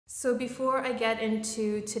So before I get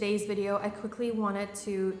into today's video, I quickly wanted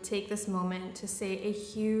to take this moment to say a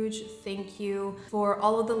huge thank you for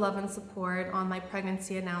all of the love and support on my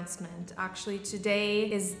pregnancy announcement. Actually,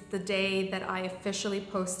 today is the day that I officially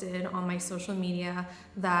posted on my social media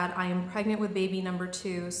that I am pregnant with baby number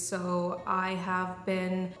 2. So I have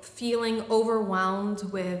been feeling overwhelmed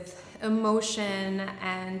with emotion,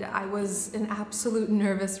 and I was an absolute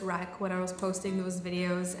nervous wreck when I was posting those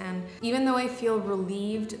videos. And even though I feel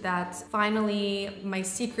relieved that finally my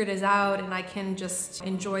secret is out and I can just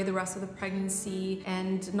enjoy the rest of the pregnancy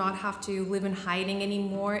and not have to live in hiding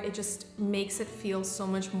anymore, it just makes it feel so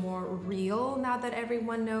much more real now that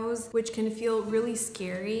everyone knows, which can feel really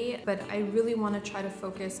scary. But I really want to try to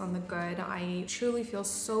focus on the good. I truly feel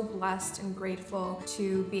so blessed and grateful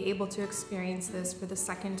to be able to experience this for the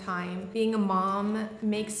second time. Being a mom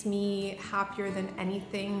makes me happier than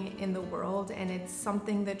anything in the world, and it's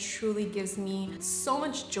something that truly gives me so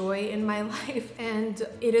much joy in my life, and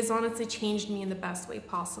it has honestly changed me in the best way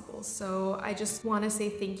possible. So I just want to say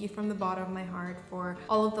thank you from the bottom of my heart for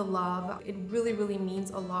all of the love. It really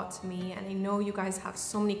means a lot to me, and I know you guys have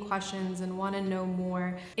so many questions and want to know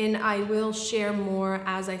more, and I will share more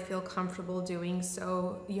as I feel comfortable doing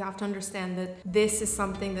so. You have to understand that this is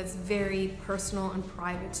something that's very personal and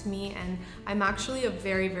private to me, and I'm actually a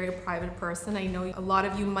very private person. I know a lot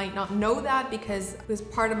of you might not know that because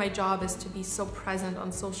part of my job is to be so present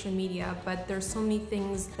on social media, but there's so many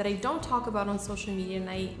things that I don't talk about on social media, and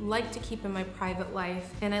I like to keep in my private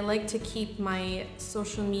life, and I like to keep my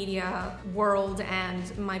social media world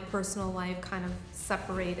and my personal life kind of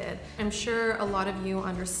separated. I'm sure a lot of you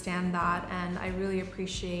understand that, and I really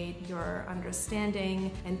appreciate your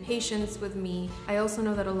understanding and patience with me. I also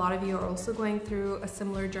know that a lot of you are also going through a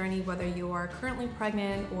similar journey, whether you are currently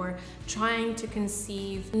pregnant or trying to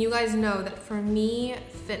conceive. And you guys know that for me,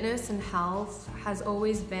 fitness and health has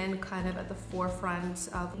always been kind of at the forefront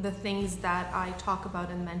of the things that I talk about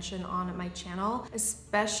and mention on my channel,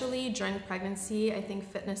 especially during pregnancy. I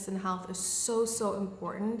think fitness and health is so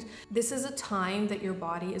important. This is a time that your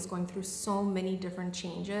body is going through so many different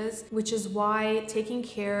changes, which is why taking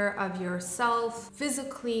care of yourself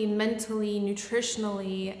physically, mentally,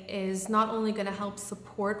 nutritionally is not only going to help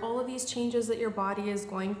support all of these changes that your body is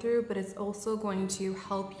going through, but it's also going to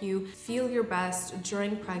help you feel your best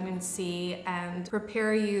during pregnancy and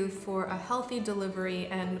prepare you for a healthy delivery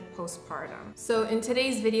and postpartum. So in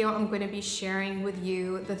today's video, I'm going to be sharing with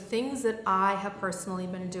you the things that I have personally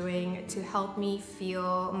been doing to help me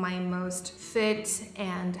feel my most fit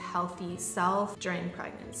and healthy self during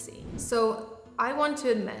pregnancy. So I want to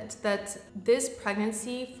admit that this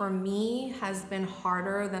pregnancy for me has been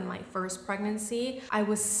harder than my first pregnancy. I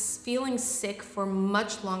was feeling sick for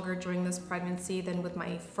much longer during this pregnancy than with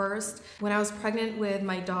my first. When I was pregnant with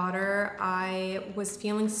my daughter, I was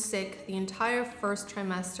feeling sick the entire first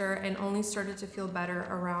trimester and only started to feel better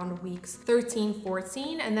around weeks 13,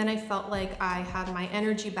 14. And then I felt like I had my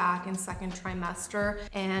energy back in second trimester,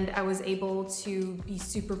 and I was able to be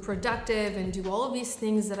super productive and do all of these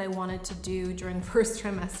things that I wanted to do during first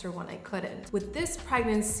trimester when I couldn't. With this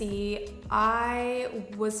pregnancy, I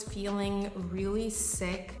was feeling really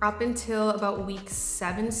sick up until about week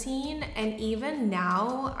 17, and even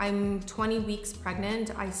now, I'm 20 weeks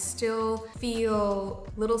pregnant, I still feel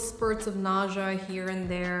little spurts of nausea here and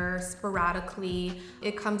there sporadically.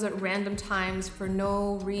 It comes at random times for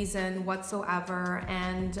no reason whatsoever,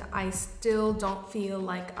 and I still don't feel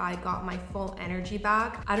like I got my full energy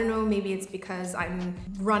back. I don't know, maybe it's because I'm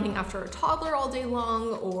running after a toddler all day long,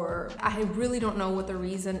 or I really don't know what the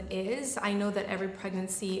reason is. I know that every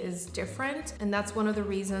pregnancy is different, and that's one of the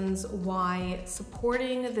reasons why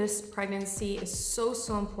supporting this pregnancy is so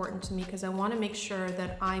important to me, because I want to make sure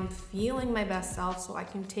that I'm feeling my best self so I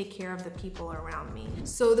can take care of the people around me.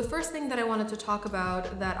 So the first thing that I wanted to talk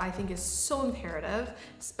about that I think is so imperative,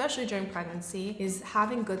 especially during pregnancy, is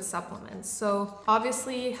having good supplements. So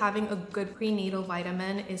obviously having a good prenatal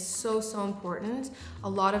vitamin is so important. A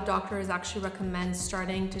lot of doctors actually recommend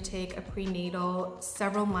starting to take a prenatal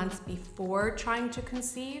several months before trying to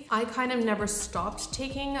conceive. I kind of never stopped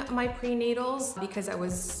taking my prenatals because I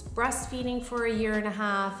was breastfeeding for a year and a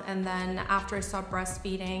half, and then after I stopped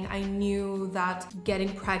breastfeeding, I knew that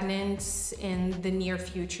getting pregnant in the near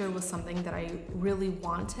future was something that I really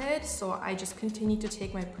wanted. So I just continued to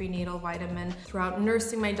take my prenatal vitamin throughout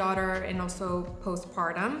nursing my daughter and also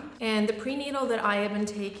postpartum. And the prenatal that I have been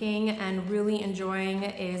taking and really enjoying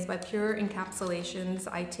is by Pure encapsulations.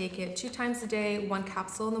 I take it 2 times a day, 1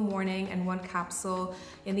 capsule in the morning and 1 capsule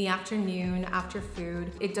in the afternoon after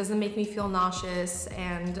food. It doesn't make me feel nauseous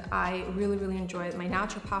and I really enjoy it. My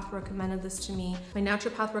naturopath recommended this to me. My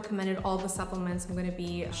naturopath recommended all the supplements I'm going to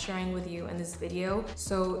be sharing with you in this video.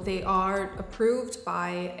 So they are approved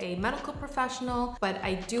by a medical professional, but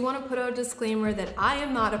I do want to put out a disclaimer that I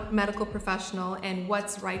am not a medical professional and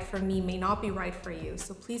what's right for me may not be right for you.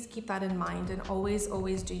 So please keep that in mind and always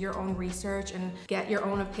do your own research and get your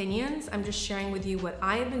own opinions. I'm just sharing with you what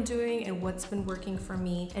I have been doing and what's been working for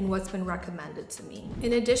me and what's been recommended to me.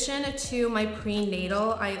 In addition to my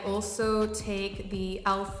prenatal, I also take the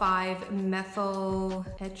L5 methyl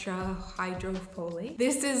tetrahydrofolate.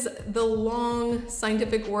 This is the long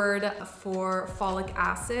scientific word for folic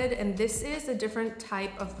acid, and this is a different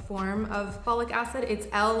type of form of folic acid. It's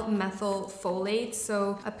L-methylfolate.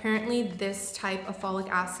 So apparently this type of folic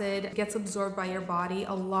acid gets absorbed by your body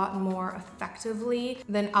a lot more effectively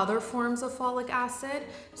than other forms of folic acid.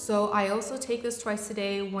 So I also take this twice a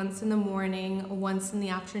day, once in the morning, once in the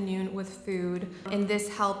afternoon with food. And this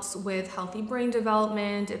helps with healthy brain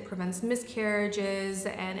development, it prevents miscarriages,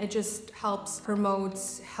 and it just helps promote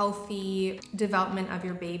healthy development of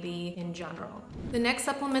your baby in general. The next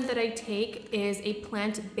supplement that I take is a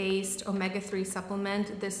plant-based omega-3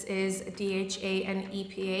 supplement. This is DHA and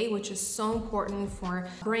EPA, which is so important for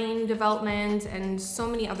brain development and so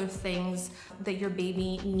many other things that your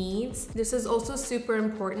baby needs. This is also super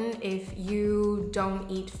important if you don't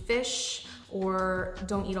eat fish or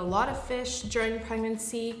don't eat a lot of fish during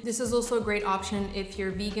pregnancy. This is also a great option if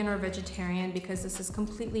you're vegan or vegetarian because this is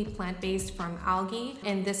completely plant-based from algae,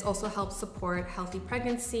 and this also helps support healthy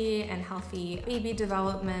pregnancy and healthy baby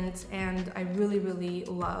development, and I really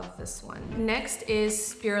love this one. Next is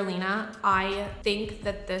spirulina. I think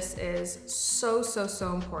that this is so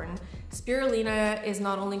important. Spirulina is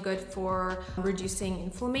not only good for reducing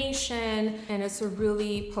inflammation, and it's a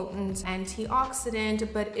really potent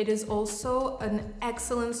antioxidant, but it is also an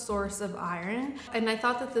excellent source of iron. And I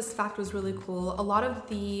thought that this fact was really cool. A lot of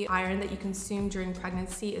the iron that you consume during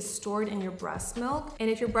pregnancy is stored in your breast milk. And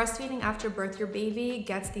if you're breastfeeding after birth, your baby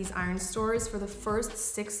gets these iron stores for the first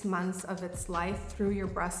 6 months of its life through your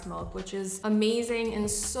breast milk, which is amazing and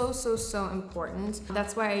so important.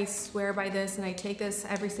 That's why I swear by this and I take this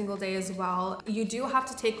every single day as well. You do have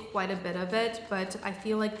to take quite a bit of it, but I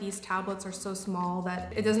feel like these tablets are so small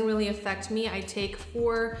that it doesn't really affect me. I take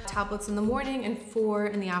 4 tablets in the morning and 4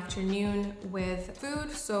 in the afternoon with food.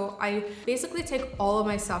 So I basically take all of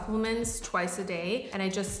my supplements twice a day and I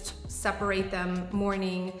just separate them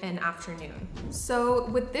morning and afternoon. So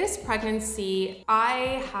with this pregnancy,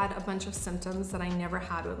 I had a bunch of symptoms that I never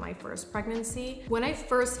had with my first pregnancy. When I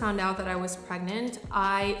first found out that I was pregnant,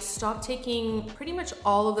 I stopped taking pretty much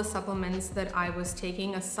all of the supplements that I was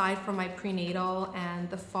taking aside from my prenatal and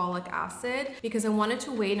the folic acid, because I wanted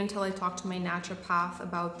to wait until I talked to my naturopath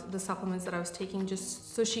about the supplements that I was taking,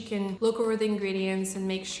 just so she can look over the ingredients and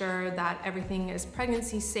make sure that everything is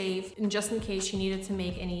pregnancy safe, and just in case she needed to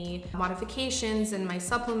make any modifications in my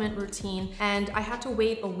supplement routine. And I had to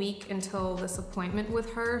wait a week until this appointment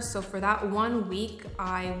with her. So for that 1 week,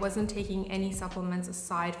 I wasn't taking any supplements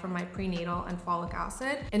aside from my prenatal and folic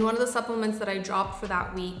acid. And one of the supplements that I dropped for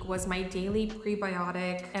that week was my daily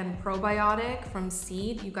prebiotic and probiotic from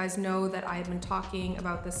Seed. You guys know that I've been talking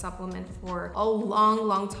about this supplement for a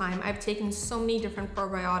long time. I've taken so many different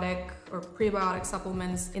probiotic or prebiotic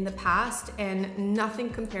supplements in the past and nothing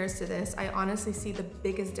compares to this. I honestly see the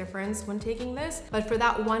biggest difference when taking this. But for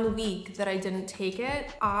that 1 week that I didn't take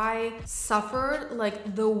it, I suffered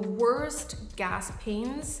like the worst gas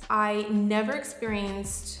pains. I never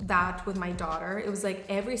experienced that with my daughter. It was like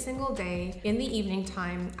every single day in the evening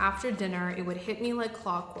time after dinner, it would hit me like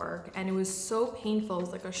clockwork and it was so painful. It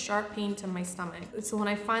was like a sharp pain to my stomach. So when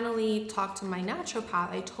I finally talked to my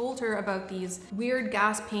naturopath, I told her about these weird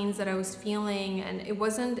gas pains that I was feeling, and it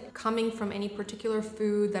wasn't coming from any particular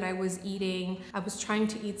food that I was eating. I was trying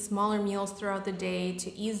to eat smaller meals throughout the day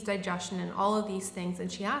to ease digestion and all of these things.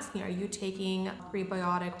 And she asked me, are you taking a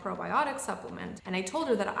prebiotic, probiotic supplement? And I told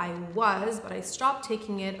her that I was, but I stopped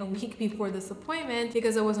taking it a week before this appointment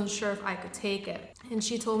because I wasn't sure if I could take it. And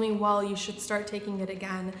she told me, well, you should start taking it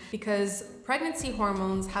again because Pregnancy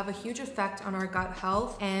hormones have a huge effect on our gut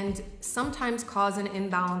health and sometimes cause an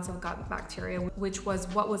imbalance of gut bacteria, which was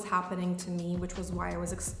what was happening to me, which was why I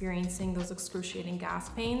was experiencing those excruciating gas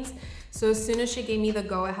pains. So as soon as she gave me the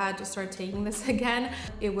go-ahead to start taking this again,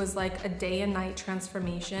 it was like a day and night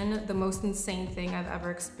transformation, the most insane thing I've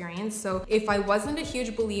ever experienced. So if I wasn't a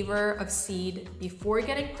huge believer of seed before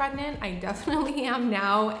getting pregnant, I definitely am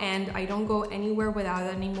now, and I don't go anywhere without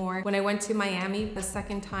it anymore. When I went to Miami the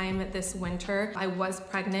second time this winter, I was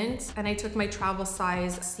pregnant and I took my travel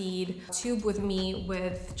size seed tube with me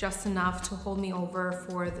with just enough to hold me over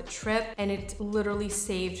for the trip, and it literally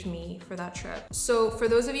saved me for that trip. So for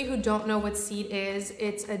those of you who don't know what seed is,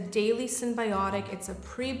 it's a daily symbiotic. It's a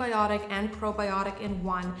prebiotic and probiotic in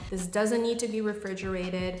one. This doesn't need to be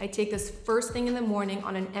refrigerated. I take this first thing in the morning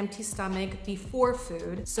on an empty stomach before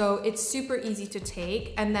food. So it's super easy to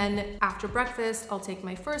take. And then after breakfast, I'll take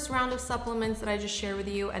my first round of supplements that I just shared with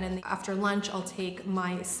you. And then after lunch, I'll take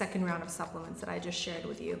my second round of supplements that I just shared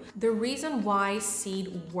with you. The reason why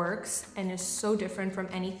seed works and is so different from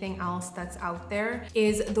anything else that's out there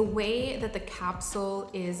is the way that the capsule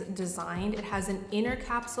is designed. It has an inner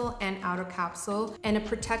capsule and outer capsule and a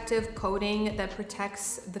protective coating that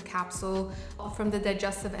protects the capsule from the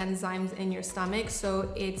digestive enzymes in your stomach.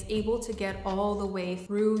 So it's able to get all the way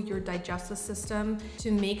through your digestive system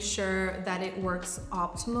to make sure that it works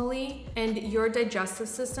optimally. And your digestive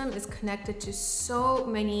system is connected to so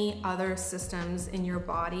many other systems in your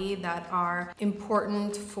body that are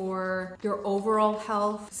important for your overall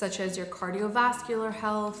health, such as your cardiovascular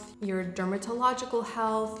health, your dermatological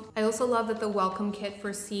health. I also love that the welcome kit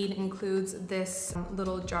for seed includes this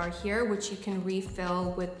little jar here, which you can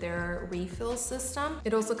refill with their refill system.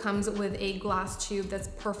 It also comes with a glass tube that's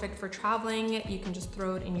perfect for traveling. You can just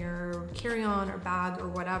throw it in your carry-on or bag or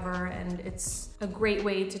whatever, and it's a great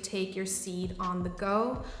way to take your seed on the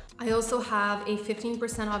go. I also have a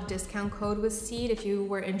 15% off discount code with Seed if you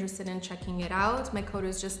were interested in checking it out. My code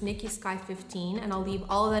is just NikiSky15, and I'll leave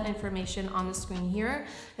all of that information on the screen here,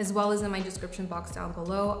 as well as in my description box down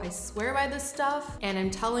below. I swear by this stuff, and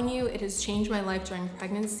I'm telling you, it has changed my life during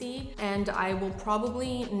pregnancy, and I will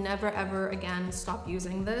probably never ever again stop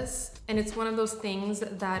using this. And it's one of those things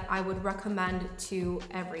that I would recommend to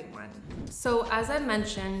everyone. So as I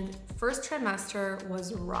mentioned, first trimester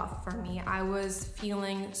was rough for me. I was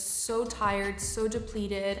feeling so tired, so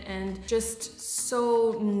depleted, and just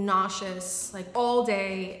so nauseous, like all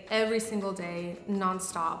day, every single day,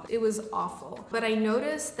 nonstop. It was awful. But I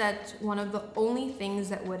noticed that one of the only things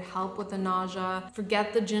that would help with the nausea,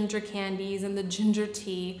 forget the ginger candies and the ginger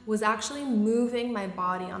tea, was actually moving my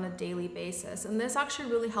body on a daily basis. And this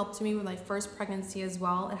actually really helped me with my first pregnancy as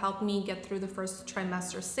well. It helped me get through the first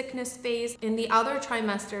trimester sickness phase. In the other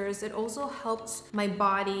trimesters, it also helped my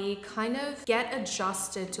body kind of get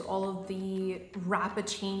adjusted to all of the rapid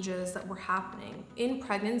changes that were happening. In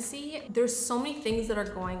pregnancy, there's so many things that are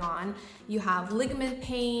going on. You have ligament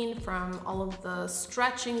pain from all of the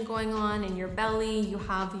stretching going on in your belly. You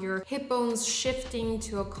have your hip bones shifting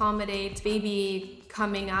to accommodate baby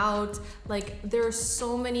coming out. Like, there are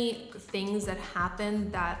so many things that happen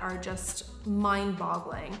that are just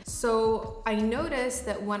mind-boggling. So I noticed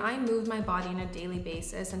that when I move my body on a daily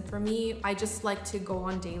basis, and for me, I just like to go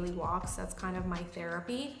on daily walks, that's kind of my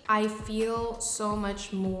therapy, I feel so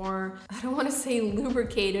much more, I don't want to say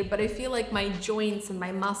lubricated, but I feel like my joints and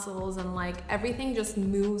my muscles and like everything just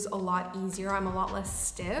moves a lot easier. I'm a lot less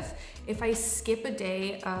stiff. If I skip a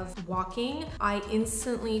day of walking, I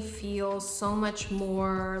instantly feel so much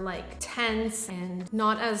more like tense and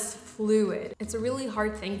not as fluid. It's a really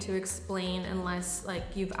hard thing to explain unless like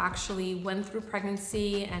you've actually went through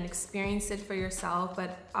pregnancy and experienced it for yourself.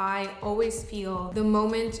 But I always feel the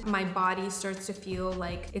moment my body starts to feel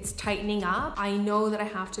like it's tightening up, I know that I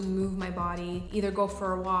have to move my body, either go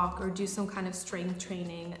for a walk or do some kind of strength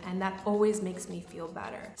training, and that always makes me feel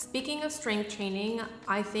better. Speaking of strength training,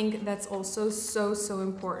 I think that's also so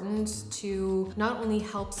important to not only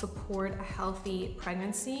help support a healthy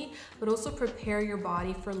pregnancy, but also prepare your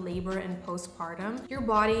body for labor and postpartum. Your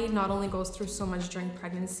body not only goes through so much during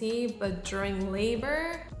pregnancy, but during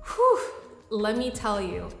labor, whew, let me tell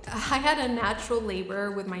you, I had a natural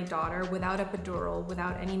labor with my daughter without epidural,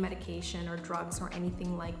 without any medication or drugs or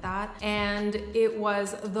anything like that. And it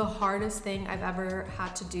was the hardest thing I've ever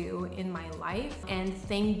had to do in my life. And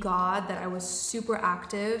thank God that I was super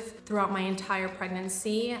active throughout my entire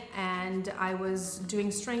pregnancy. And I was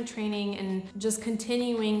doing strength training and just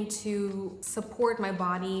continuing to support my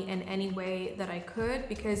body in any way that I could.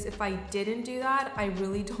 Because if I didn't do that, I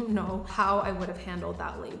really don't know how I would have handled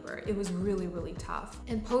that labor. It was really really tough.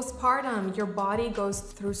 And postpartum, your body goes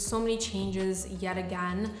through so many changes yet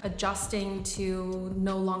again, adjusting to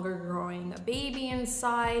no longer growing a baby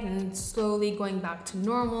inside and slowly going back to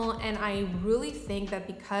normal. And I really think that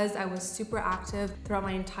because I was super active throughout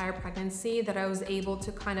my entire pregnancy, that I was able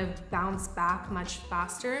to kind of bounce back much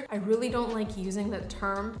faster. I really don't like using that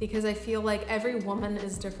term because I feel like every woman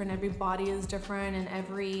is different, every body is different, and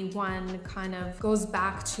everyone kind of goes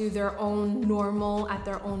back to their own normal at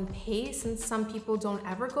their own pace. And some people don't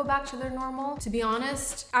ever go back to their normal. To be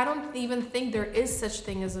honest, I don't even think there is such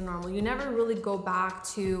thing as a normal. You never really go back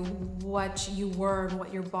to what you were and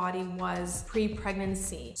what your body was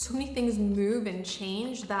pre-pregnancy. So many things move and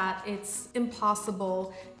change that it's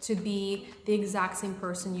impossible to be the exact same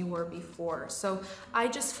person you were before. So I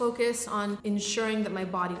just focused on ensuring that my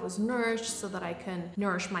body was nourished so that I can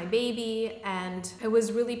nourish my baby. And I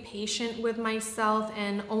was really patient with myself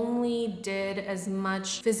and only did as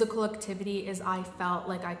much physical activity as I felt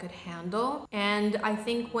like I could handle. And I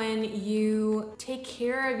think when you take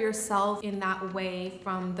care of yourself in that way,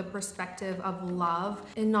 from the perspective of love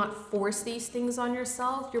and not force these things on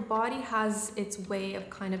yourself, your body has its way of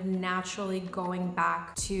kind of naturally going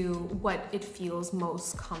back to what it feels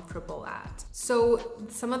most comfortable at. So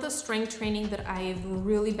some of the strength training that I've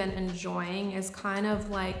really been enjoying is kind of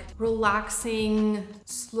like relaxing,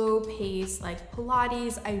 slow pace, like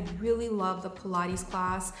Pilates. I really love the Pilates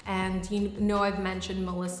class. And you know, I've mentioned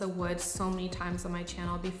Melissa Wood so many times on my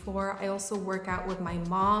channel before. I also work out with my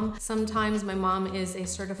mom. Sometimes my mom is a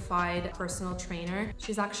certified personal trainer.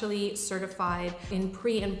 She's actually certified in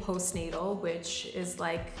pre and postnatal, which is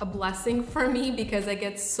like a blessing for me because I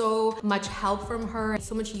get so much help from her,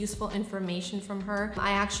 so much useful information from her.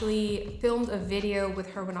 I actually filmed a video with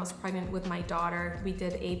her when I was pregnant with my daughter. We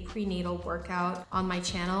did a prenatal workout on my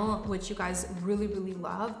channel, which you guys really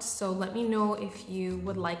loved. So let me know if you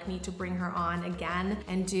would like me to bring her on again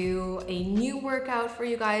and do a new workout for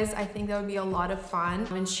you guys. I think that would be a lot of fun,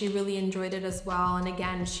 and she really enjoyed it as well. And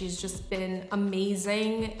again, she's just been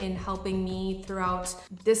amazing in helping me throughout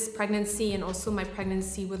this pregnancy and also my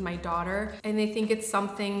pregnancy with my daughter. And I think it's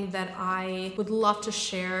something that I would love to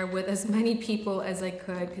share with as many people as I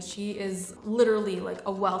could, because she is literally like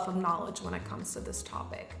a wealth of knowledge when it comes to this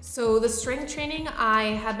topic. So the strength training I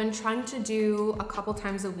have been trying to do a couple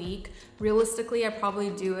times a week. Realistically, I probably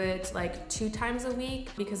do it like 2 times a week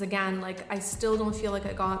because again, like I still don't feel like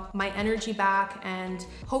I got my energy back, and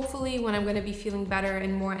hopefully when I'm going to be feeling better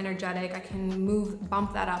and more energetic, I can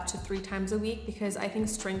bump that up to 3 times a week, because I think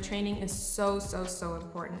strength training is so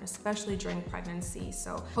important, especially during pregnancy.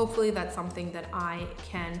 So hopefully that's something that I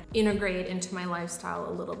can integrate into my lifestyle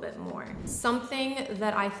a little bit more. Something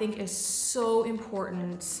that I think is so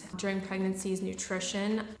important during pregnancy is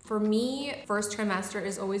nutrition. For me, first trimester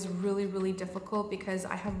is always really difficult because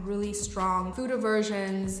I have really strong food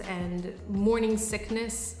aversions and morning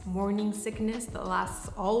sickness that lasts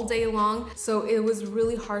all day long. So it was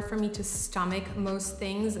really hard for me to stomach most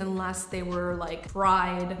things unless they were like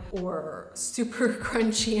fried or super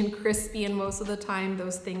crunchy and crispy, and most of the time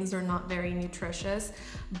those things are not very nutritious.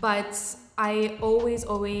 But I always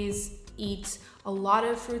eat a lot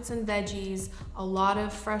of fruits and veggies, a lot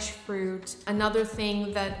of fresh fruit. Another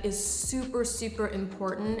thing that is super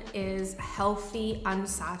important is healthy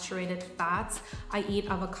unsaturated fats. I eat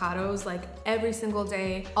avocados like every single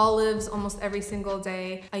day, olives almost every single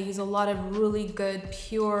day. I use a lot of really good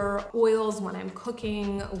pure oils when I'm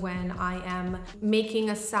cooking, when I am making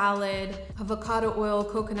a salad. Avocado oil,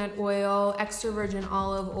 coconut oil, extra virgin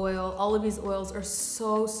olive oil, all of these oils are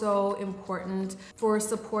so important for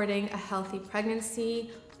supporting a healthy pregnancy.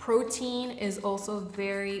 Protein is also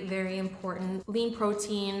very important. Lean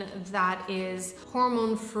protein that is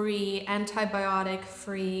hormone-free,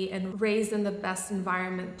 antibiotic-free, and raised in the best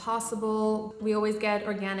environment possible. We always get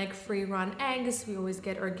organic free-run eggs. We always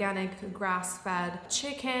get organic grass-fed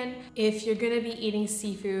chicken. If you're gonna be eating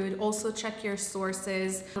seafood, also check your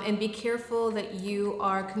sources and be careful that you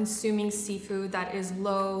are consuming seafood that is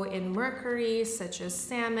low in mercury, such as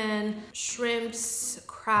salmon, shrimps,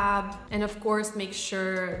 crab, and of course make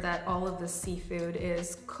sure that all of the seafood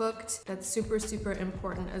is cooked. That's super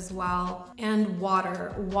important as well. And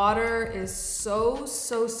water. Water is so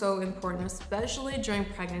important, especially during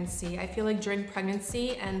pregnancy. I feel like during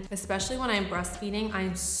pregnancy, and especially when I'm breastfeeding,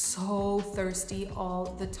 I'm so thirsty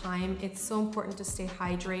all the time. It's so important to stay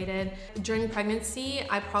hydrated. During pregnancy,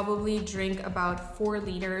 I probably drink about 4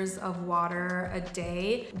 liters of water a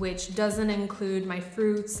day, which doesn't include my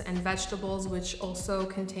fruits and vegetables, which also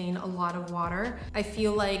contain a lot of water. I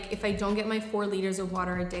feel like if I don't get my 4 liters of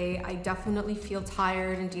water a day, I definitely feel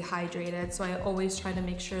tired and dehydrated. So I always try to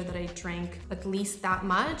make sure that I drink at least that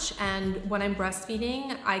much. And when I'm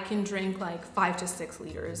breastfeeding, I can drink like 5 to 6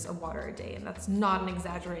 liters of water a day, and that's not an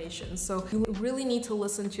exaggeration. So you really need to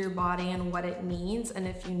listen to your body and what it needs. And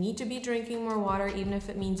if you need to be drinking more water, even if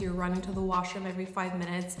it means you're running to the washroom every 5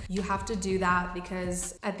 minutes, you have to do that,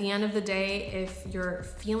 because at the end of the day, if you're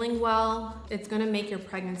feeling well, it's gonna make your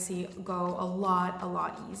pregnancy go a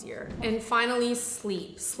lot easier. And finally,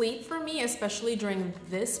 sleep. Sleep for me, especially during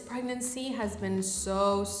this pregnancy, has been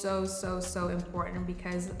so important,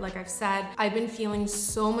 because like I've said, I've been feeling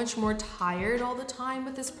so much more tired all the time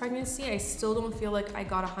with this pregnancy. I still don't feel like I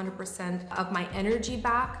got 100% of my energy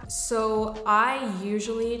back. So I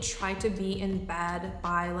usually try to be in bed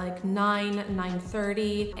by like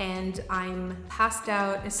 9:30, and I'm passed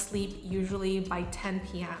out asleep usually by 10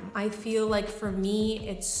 p.m. I feel like for me,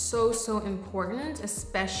 it's so important,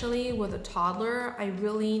 especially with a toddler. I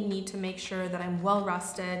really need to make sure that I'm well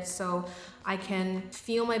rested so I can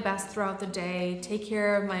feel my best throughout the day, take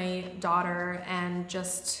care of my daughter, and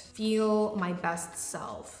just feel my best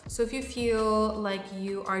self. So if you feel like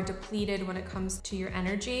you are depleted when it comes to your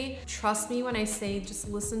energy, trust me when I say just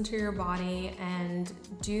listen to your body and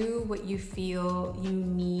do what you feel you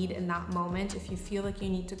need in that moment. If you feel like you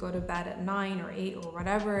need to go to bed at 9 or 8 or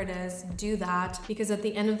whatever it is, do that, because at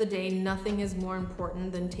the end of the day, nothing is more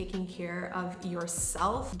important than taking care of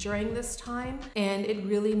yourself during this time, and it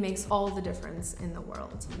really makes all the difference in the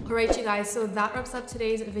world. All right, you guys, so that wraps up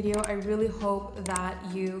today's video. I really hope that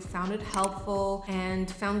you found it helpful and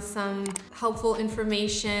found some helpful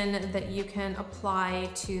information that you can apply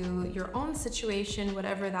to your own situation,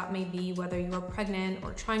 whatever that may be, whether you're pregnant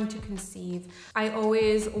or trying to conceive. I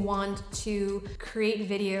always want to create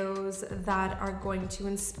videos that are going to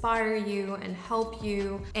inspire you and help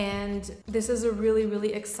you, and this is a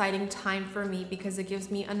really exciting time for me, because it gives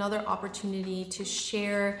me another opportunity to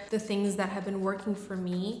share the things that have been working for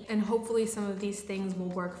me, and hopefully some of these things will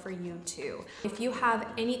work for you too. If you have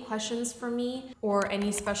any questions for me or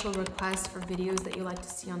any special requests for videos that you'd like to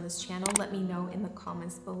see on this channel, let me know in the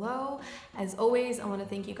comments below. As always, I want to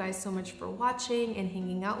thank you guys so much for watching and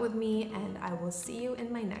hanging out with me, and I will see you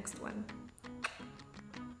in my next one.